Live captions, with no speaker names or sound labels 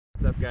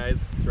What's up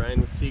guys, it's Ryan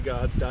with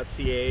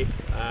seagods.ca.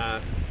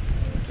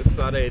 Just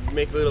thought I'd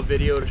make a little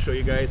video to show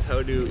you guys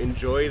how to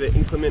enjoy the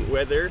inclement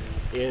weather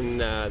in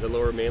the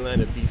lower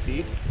mainland of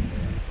BC.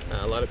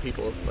 A lot of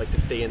people like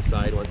to stay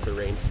inside once the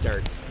rain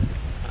starts.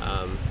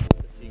 At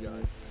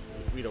Seagods,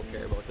 we don't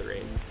care about the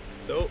rain.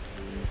 So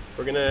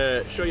we're going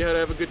to show you how to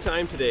have a good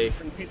time today.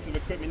 Different pieces of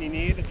equipment you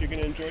need if you're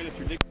going to enjoy this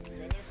ridiculous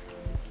weather.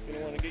 You're going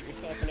to want to get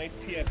yourself a nice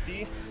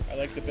PFD. I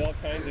like the belt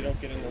kinds, they don't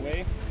get in the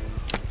way.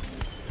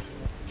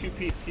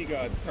 Two-piece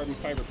Seagods carbon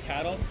fiber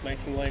paddle,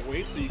 nice and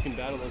lightweight so you can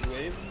battle those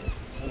waves.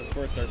 And of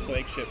course our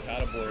flagship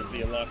paddleboard,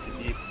 the Unlock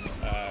the Deep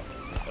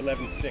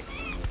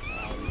 11.6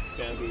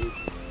 bamboo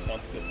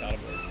composite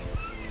paddleboard.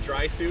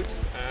 Dry suit,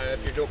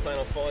 if you don't plan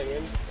on falling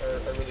in,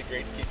 are really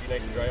great to keep you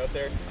nice and dry out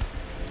there.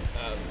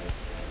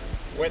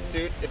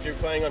 Wetsuit, if you're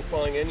planning on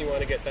falling in, you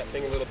want to get that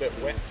thing a little bit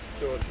wet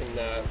so it can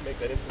make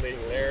that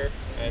insulating layer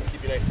and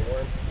keep you nice and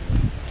warm.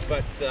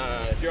 But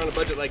if you're on a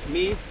budget like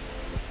me,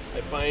 I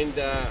find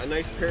a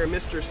nice pair of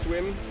Mr.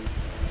 Swim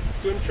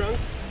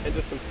trunks and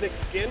just some thick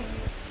skin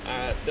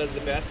does the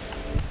best.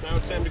 Now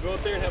it's time to go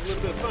out there and have a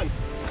little bit of fun.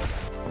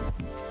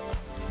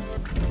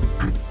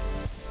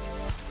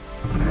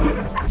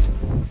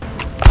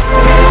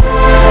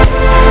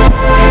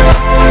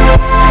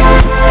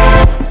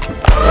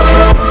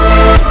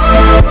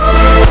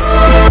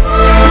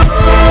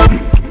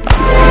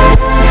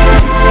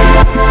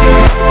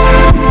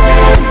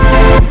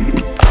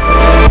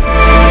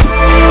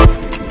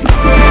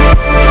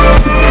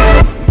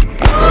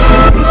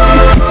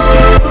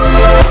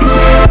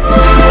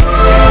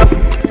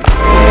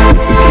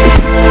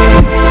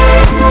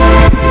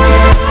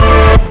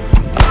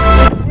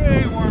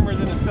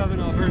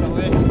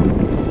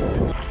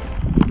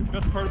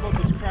 Part about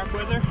this crap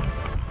weather,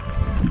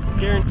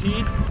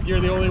 guaranteed you're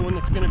the only one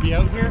that's going to be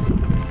out here.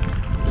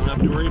 Don't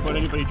have to worry about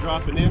anybody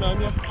dropping in on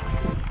you.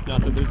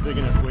 Not that there's big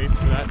enough waves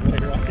for that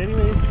later on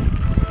anyways,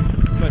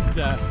 but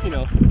you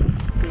know,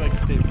 we like to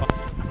save